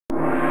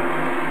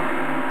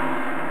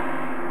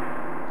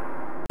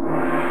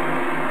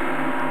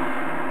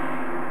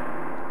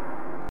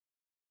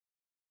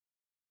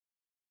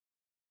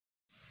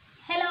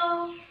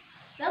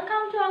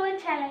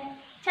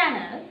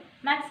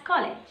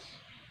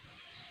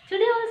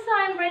Today also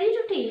I am ready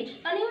to teach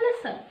a new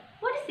lesson.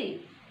 What is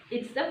it?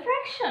 It's the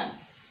fraction.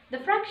 The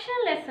fraction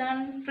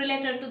lesson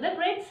related to the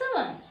grade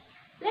 7.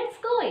 Let's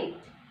go it.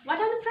 What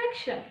are the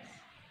fractions?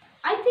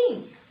 I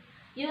think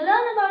you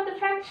learn about the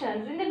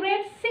fractions in the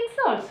grade 6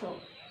 also.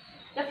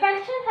 The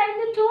fraction has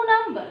the two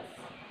numbers.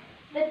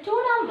 The two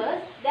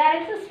numbers,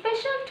 there is a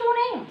special two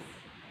names.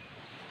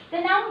 The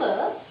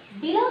number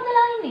below the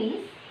line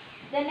is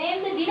the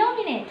name the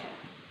denominator,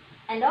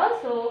 and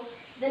also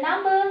the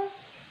number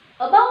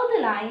above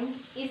the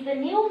line is the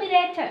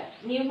numerator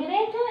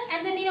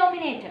and the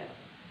denominator.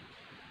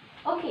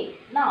 Okay,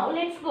 now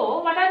let's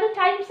go. What are the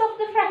types of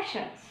the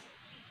fractions?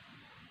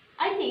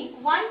 I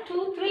think 1,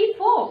 2, 3,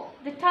 4.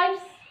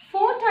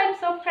 Four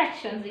types of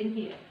fractions in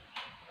here.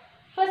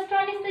 First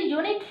one is the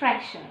unit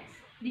fractions.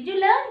 Did you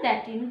learn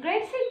that in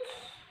grade 6?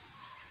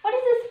 What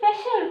is the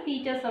special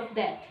features of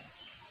that?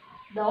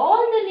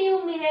 All the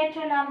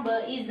numerator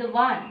number is the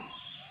 1.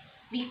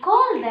 We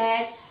call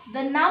that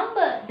the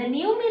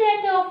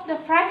numerator of the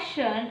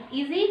fraction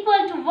is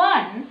equal to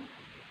 1.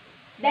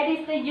 That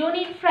is the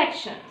unit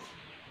fractions.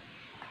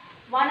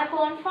 1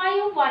 upon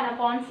 5, 1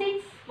 upon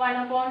 6, 1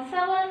 upon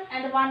 7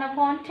 and 1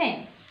 upon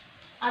 10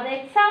 are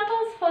the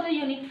examples for the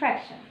unit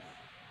fractions.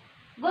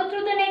 Go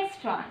through the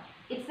next one.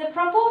 It's the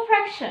proper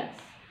fractions.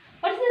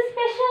 What is the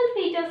special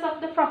features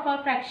of the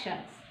proper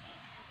fractions?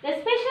 The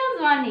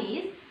special one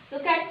is,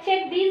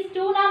 check these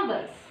two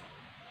numbers.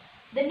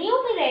 The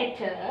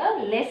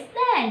numerator less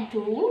than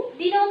 2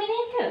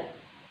 denominator.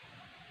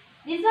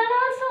 This one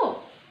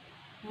also.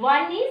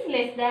 1 is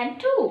less than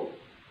 2.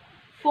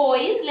 4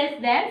 is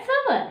less than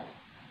 7.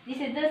 This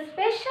is the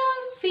special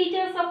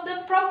features of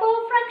the proper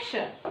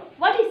fraction.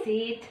 What is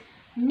it?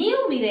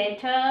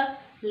 Numerator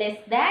less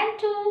than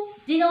 2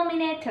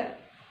 denominator.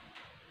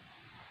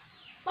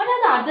 What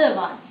are the other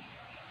one?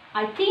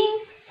 I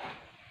think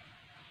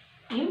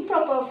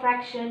improper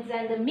fractions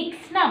and the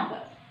mixed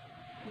number.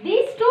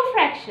 These two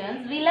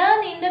fractions we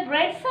learn in the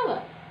grade 7.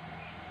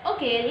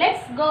 Okay,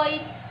 let's go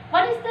in.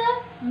 What is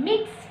the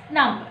mixed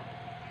number?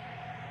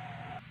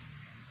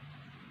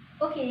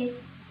 Okay,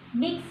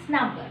 mixed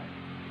number.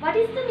 What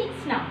is the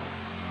mixed number?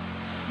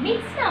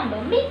 Mixed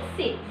number, mix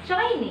it,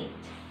 join it.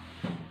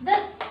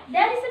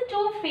 There is a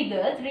two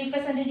figures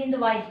represented in the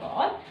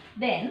whiteboard.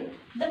 Then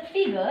the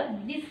figure,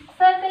 this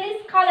circle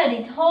is colored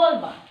in whole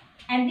one.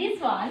 And this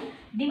one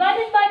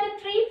divided by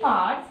the 3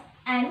 parts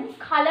and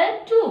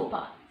colored 2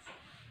 parts.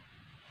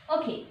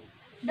 Okay,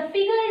 the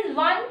figure is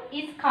 1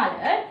 is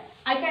colored.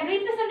 I can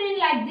represent it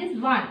like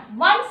this one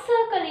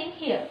circle in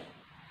here.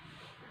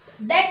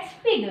 That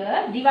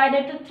figure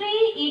divided to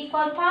 3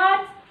 equal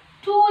parts,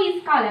 2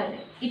 is colored.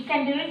 It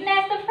can be written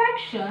as the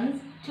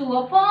fractions 2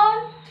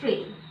 upon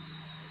 3.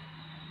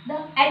 The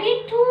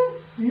added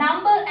two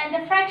number and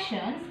the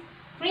fractions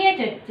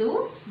created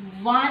to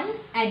 1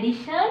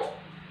 addition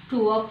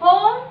 2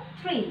 upon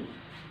 3.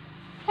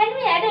 Can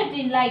we add it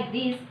in like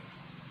this?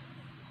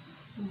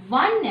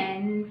 1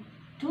 and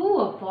 2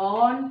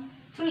 upon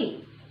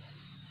 3.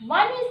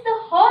 1 is the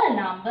whole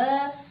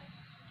number,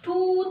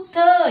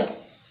 2/3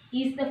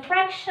 is the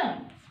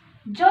fractions.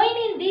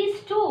 Joining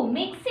these two,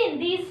 mixing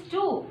these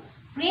two,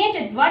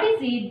 created what is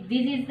it?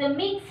 This is the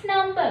mixed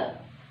number.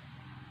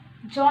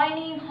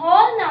 Joining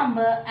whole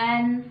number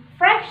and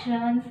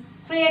fractions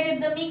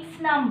created the mixed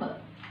number.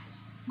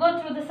 Go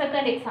through the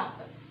second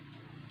example.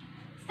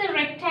 It's the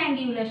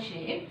rectangular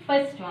shape.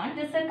 First one.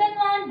 The second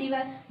one,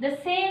 the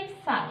same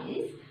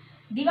size,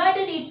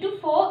 divided into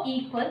 4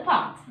 equal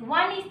parts.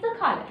 1 is the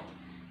color.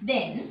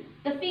 Then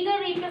the figure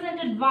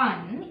represented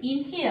 1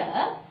 in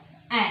here,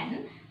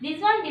 and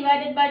this one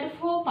divided by the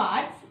 4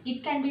 parts.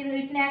 It can be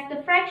written as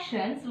the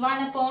fractions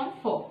 1 upon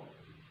 4.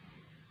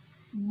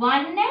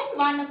 1 and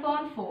 1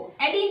 upon 4.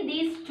 Adding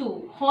these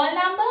two, whole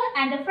number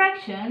and the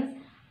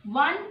fractions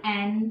 1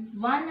 and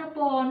 1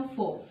 upon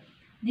 4.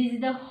 This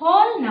is the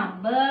whole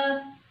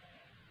number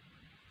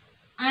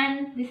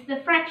and this is the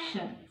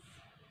fractions.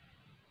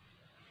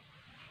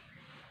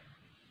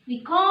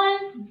 We call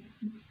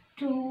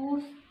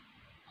two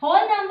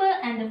whole number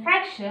and the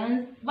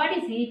fractions, what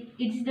is it?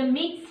 It's the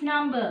mixed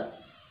number.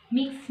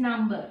 Mixed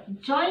number.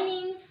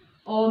 Joining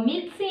or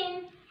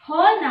mixing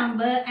whole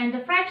number and the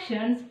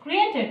fractions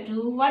created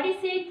to, what is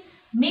it?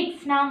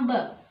 Mixed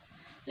number.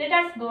 Let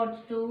us go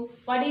to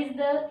what is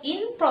the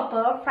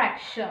improper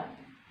fraction.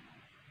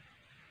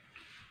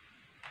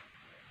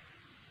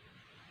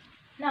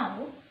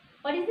 Now,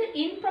 what is the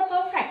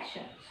improper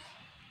fractions?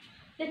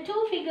 The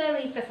two figure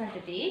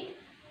represented it.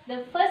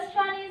 The first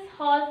one is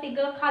whole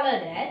figure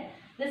colored.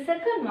 The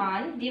second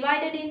one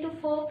divided into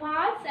 4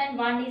 parts and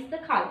 1 is the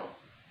color.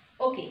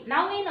 Okay,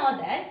 now we know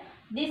that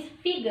this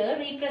figure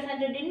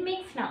represented in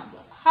mixed number.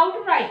 How to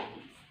write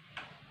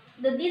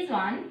this? This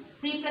one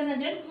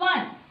represented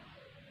 1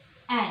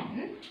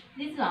 and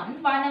this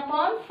one 1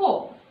 upon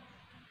 4.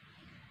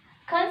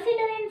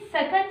 Considering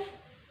second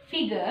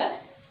figure,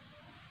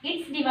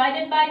 it's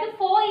divided by the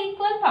 4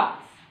 equal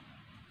parts.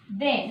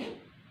 Then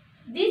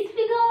this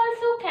figure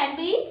also can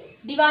be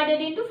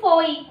divided into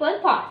 4 equal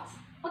parts.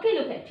 Okay,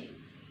 look at it.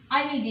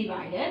 I will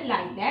divide it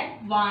like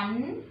that.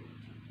 1,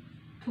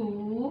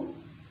 2,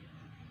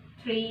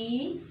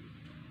 3,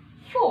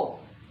 4.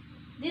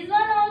 This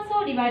one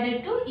also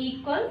divided to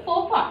equal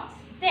 4 parts.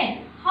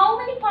 Then how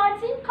many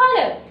parts in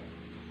colored?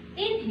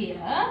 In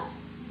here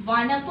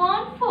 1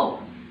 upon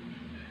 4.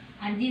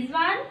 And this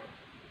one,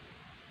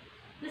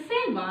 the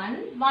same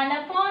one, 1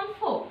 upon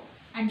 4.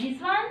 And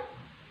this one,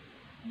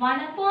 1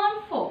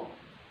 upon 4.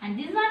 And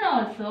this one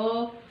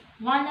also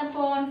 1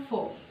 upon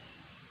 4.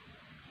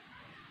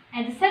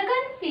 And the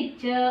second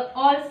picture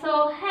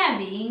also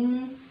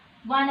having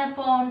 1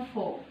 upon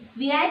 4.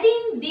 We are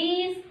adding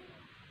these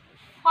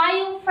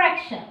 5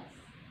 fractions.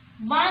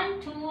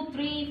 1, 2,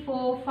 3,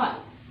 4, 5.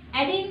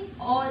 Adding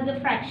all the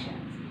fractions.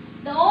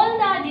 All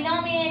the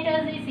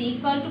denominators is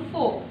equal to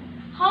 4.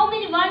 How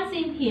many ones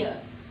in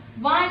here?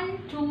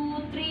 1,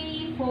 2,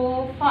 3,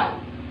 4,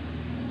 5.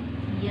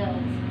 Yes,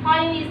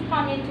 5 is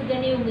coming to the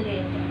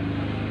numerator.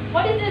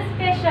 What is the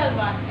special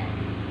one then?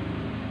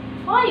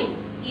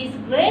 5 is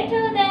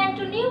greater than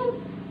to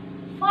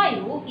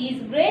 5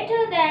 is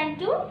greater than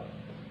to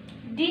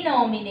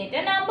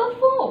denominator number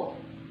 4.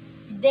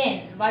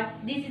 Then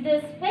this is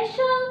the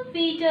special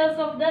features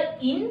of the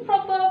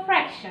improper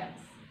fractions.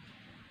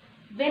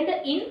 When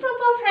the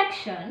improper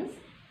fractions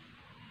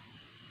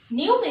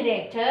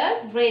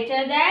numerator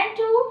greater than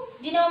to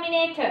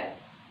denominator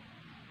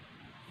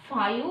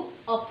 5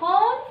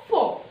 upon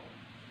 4.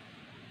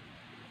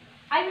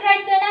 I will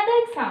write another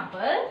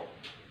example.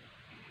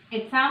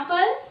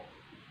 Example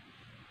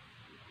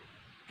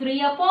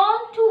 3 upon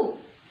 2.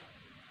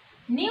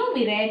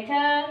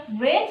 Numerator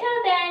greater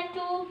than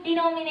to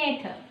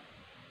denominator.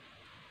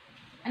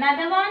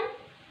 Another one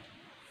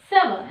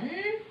 7.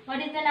 What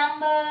is the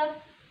number?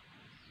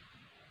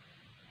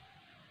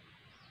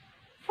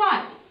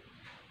 5.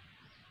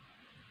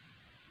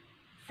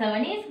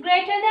 7 is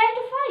greater than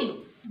to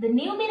 5. The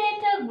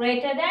numerator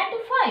greater than to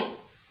 5.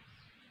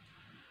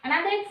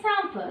 Another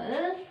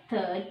example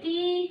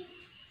 30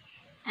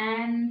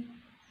 and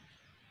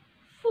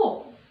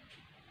 4.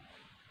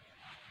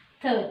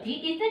 30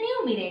 is the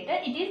numerator.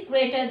 It is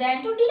greater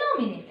than to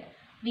denominator.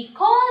 We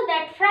call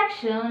that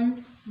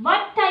fraction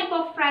what type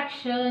of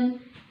fraction?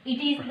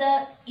 It is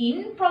the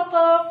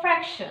improper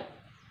fraction.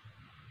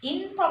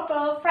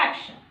 Improper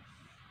fraction.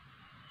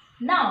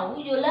 Now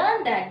you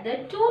learn that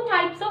the two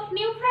types of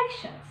new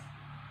fractions.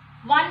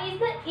 One is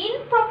the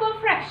improper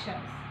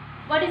fractions.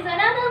 What is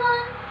another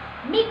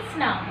one? Mixed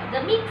number.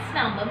 The mixed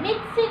number,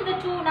 mixing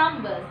the two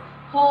numbers,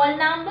 whole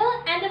number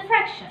and the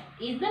fraction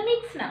is the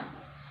mixed number.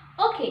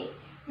 Okay,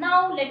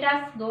 now let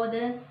us go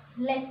the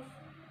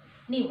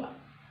new one.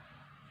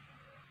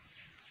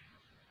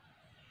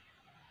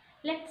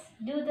 Let's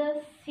do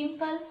the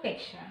simple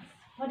questions.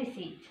 What is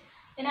it?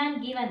 Then I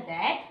am given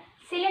that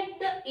select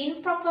the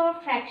improper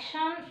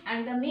fraction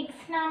and the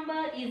mixed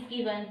number is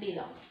given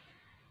below.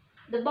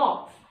 The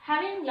box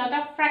having lot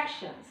of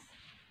fractions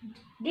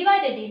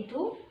divided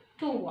into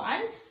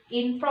 1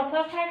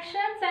 improper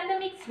fractions and the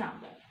mixed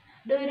number.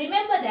 Do you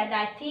remember that?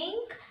 I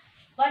think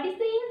what is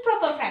the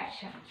improper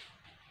fraction?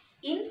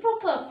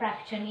 Improper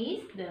fraction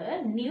is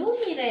the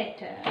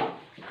numerator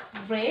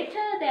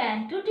greater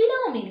than to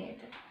denominator.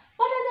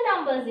 What are the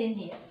numbers in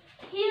here?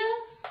 Here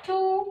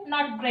 2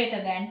 not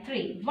greater than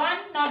 3, 1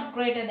 not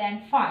greater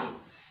than 5.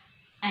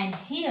 And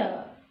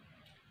here,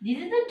 this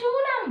is the two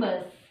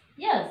numbers.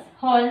 Yes,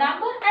 whole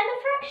number and the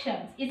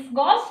fractions. It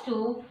goes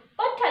to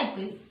what type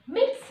is?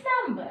 Mixed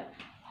number.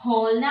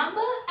 Whole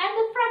number and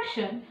the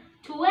fraction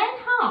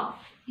 2.5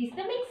 is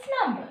the mixed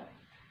number.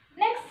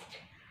 Next,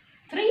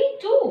 3,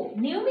 2.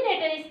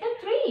 Numerator is the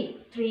 3.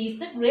 3 is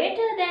the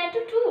greater than to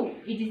 2.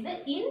 It is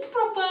the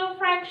improper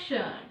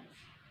fraction.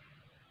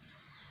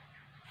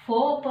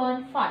 4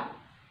 upon 5.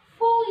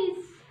 4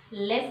 is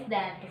less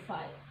than to 5.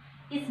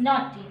 It's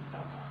not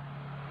improper.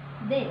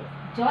 Then,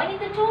 joining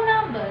the two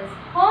numbers,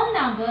 whole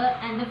number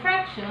and the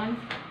fraction,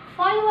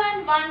 5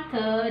 and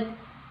 1/3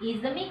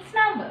 is the mixed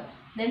number.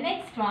 The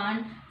next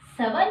one,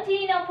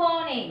 17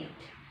 upon 8.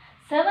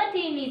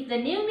 17 is the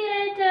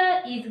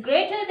numerator is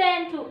greater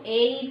than to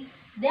 8.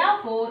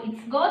 Therefore,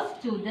 it goes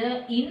to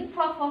the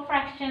improper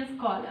fractions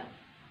column.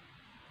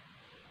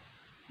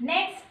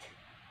 Next,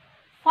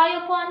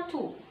 5 upon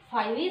 2.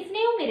 5 is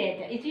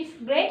numerator. It is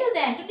greater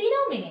than to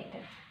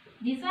denominator.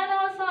 This one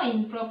also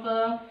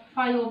improper.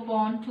 5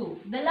 upon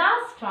 2. The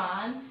last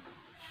one,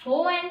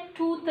 4 and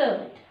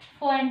 2/3.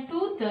 4 and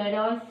 2/3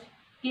 are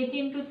get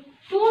into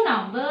two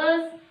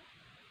numbers.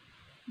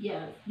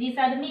 Yes, these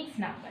are the mixed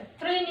numbers.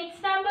 3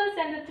 mixed numbers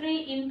and the 3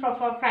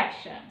 improper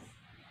fractions.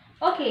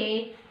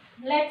 Okay,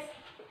 let's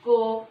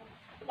go.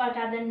 What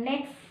are the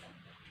next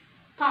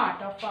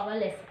part of our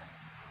lesson?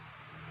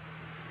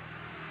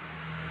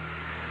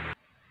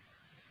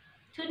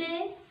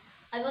 Today,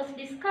 I was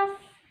discuss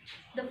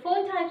the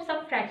 4 types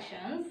of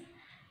fractions.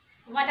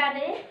 What are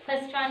they?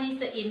 First one is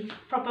the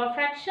improper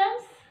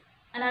fractions,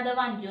 another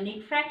one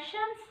unit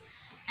fractions,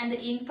 and the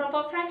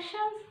improper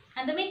fractions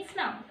and the mixed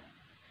number.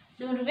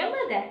 Do you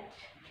remember that?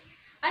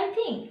 I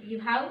think you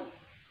have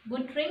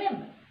good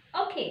remember.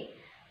 Okay,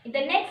 in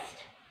the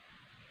next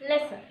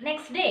lesson,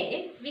 next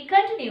day, we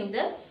continue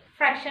the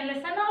fraction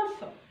lesson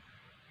also.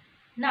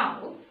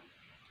 Now,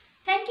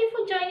 thank you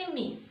for joining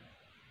me.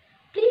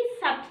 Please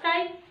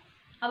subscribe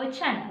our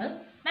channel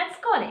Maths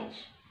College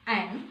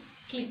and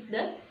click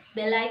the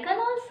bell icon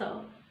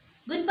also.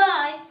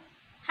 Goodbye.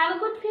 Have a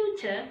good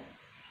future.